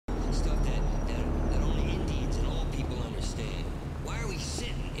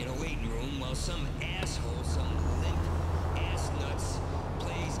some asshole, some limp ass nuts,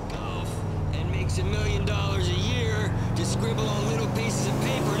 plays golf and makes $1 million a year to scribble on little pieces of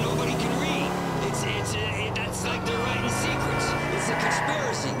paper nobody can read. That's like they're writing secrets. It's a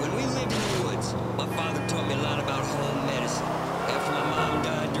conspiracy. When we lived in the woods, my father taught me a lot about home medicine. After my mom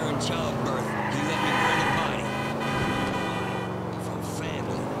died during childbirth, he let me bring a body from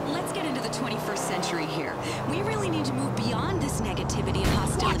family. Let's get into the 21st century here. We really need to move beyond this negativity and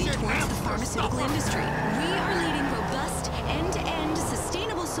hostility towards the pharmaceutical industry. We are leading robust, end-to-end,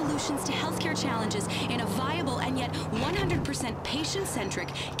 sustainable solutions to healthcare challenges in a viable and yet 100% patient-centric,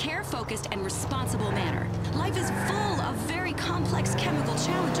 care-focused, and responsible manner. Life is full of very complex chemical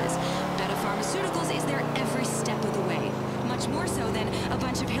challenges. Beta Pharmaceuticals is there every step of the way. Much more so than a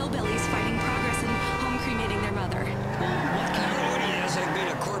bunch of hillbillies fighting progress and home cremating their mother. What kind of audience has been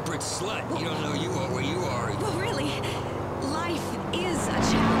a corporate slut? You don't know you are where you are. Well, really, life is a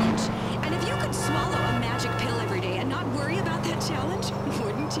challenge. And if you could swallow a magic pill every day and not worry about that challenge,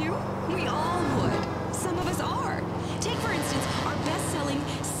 wouldn't you? We all would. Some of us are. Take, for instance, our best-selling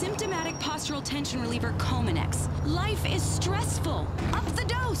symptomatic postural tension reliever, Cominex. Life is stressful. Up the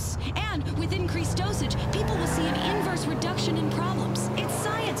dose. And with increased dosage, people will see an inverse reduction in problems. It's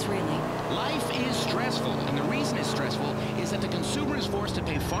science, really. Life is stressful, and the reason it's stressful is that the consumer is forced to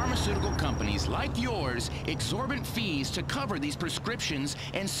pay pharmaceutical companies like yours exorbitant fees to cover these prescriptions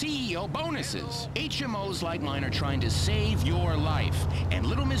and CEO bonuses. HMOs like mine are trying to save your life, and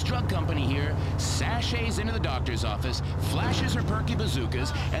little Miss Drug Company here sashays into the doctor's office, flashes her perky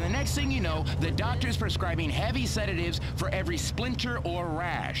bazookas, and the next thing you know, the doctor's prescribing heavy sedatives for every splinter or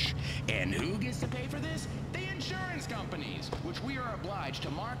rash. And who gets to pay for this? The insurance companies, which we are obliged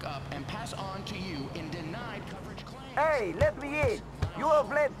to mark up and pass on to you in denied coverage claims. Hey, let me in. You have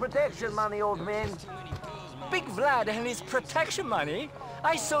Vlad protection money, old man. Big Vlad and his protection money?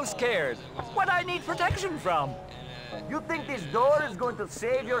 I so scared. What I need protection from? You think this door is going to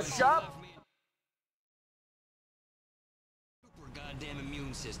save your shop? Goddamn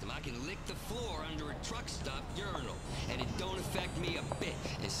immune system. I can lick the floor under a truck stop urinal, and it don't affect me a bit.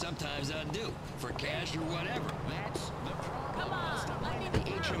 And sometimes I do, for cash or whatever. That's the problem. Come on, stop blaming the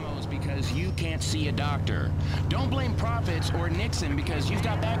HMOs because you can't see a doctor. Don't blame profits or Nixon because you've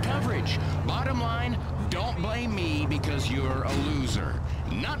got bad coverage. Bottom line, don't blame me because you're a loser.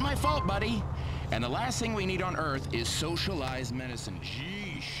 Not my fault, buddy. And the last thing we need on Earth is socialized medicine.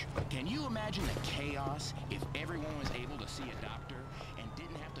 Sheesh. Can you imagine the chaos if everyone was able to see a doctor and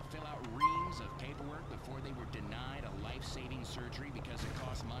didn't have to fill out reams of paperwork before they were denied a life-saving surgery because it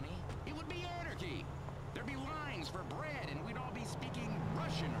costs money? It would be anarchy. There'd be lines for bread and we'd all be speaking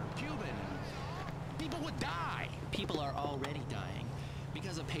Russian or Cuban. People would die. People are already dying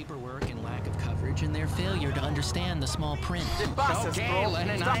because of paperwork and lack of coverage and their failure to understand the small print. Okay,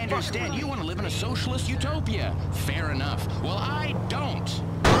 Lennon, I understand. You want to live in a socialist utopia. Fair enough. Well, I don't.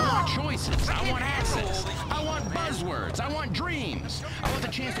 I want choices. I want access. I want buzzwords. I want dreams. I want the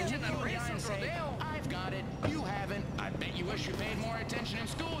chance to look you in the eye and say, I've got it, you haven't. I bet you wish you paid more attention in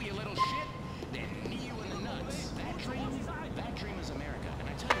school, you little shit. Then knee you in the nuts. That dream is America. And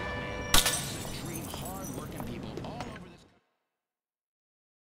I tell you what, man, that's a dream hard-working people all over this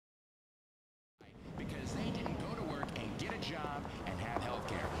country. Because they didn't go to work and get a job and have health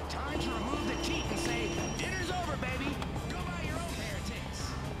care. Time to remove the teat and say, dinner's over, baby. Go buy your own pair of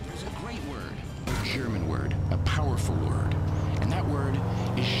tits. There's a great word, a German word, a powerful word. And that word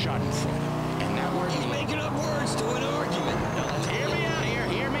is Schadenfreude. And that word He's making up words to an argument. Hear me out here,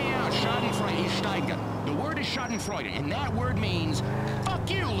 hear me out. Schadenfreude is Steiger. The word is Schadenfreude, and that word means, fuck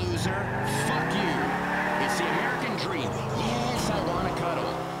you, loser. Fuck you. It's the American dream. Yes, I want to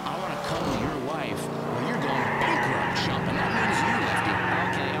cuddle. I want to cuddle your wife. Well, you're going bankrupt, chump, and that means you left it.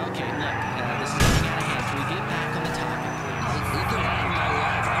 Okay, look, this is getting out of hand. Can we get back on the topic, please? You can have my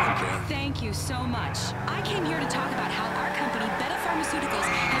wife, I don't care. Thank you so much. I came here to talk about how our company, Beta Pharmaceuticals,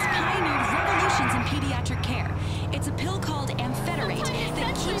 has pioneered revolutions in pediatric care. It's a pill called ampheterate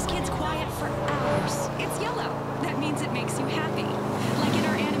that keeps kids quiet for hours. It's yellow. That means it makes you happy. Like in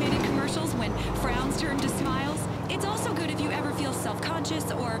our animated commercials when frowns turn to smiles. It's also good if you ever feel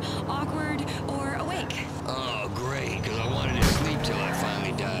self-conscious or awkward or awake. Oh, great, because I wanted to sleep till I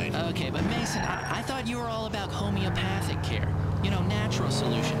finally died. Okay, but Mason, I thought you were all about homeopathic care. You know, natural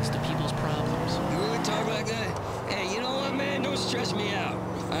solutions to people's problems. You really talk like that? Hey, you know what, man? Don't stress me out.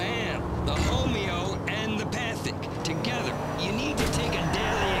 I am the homeo and the pathic together. You need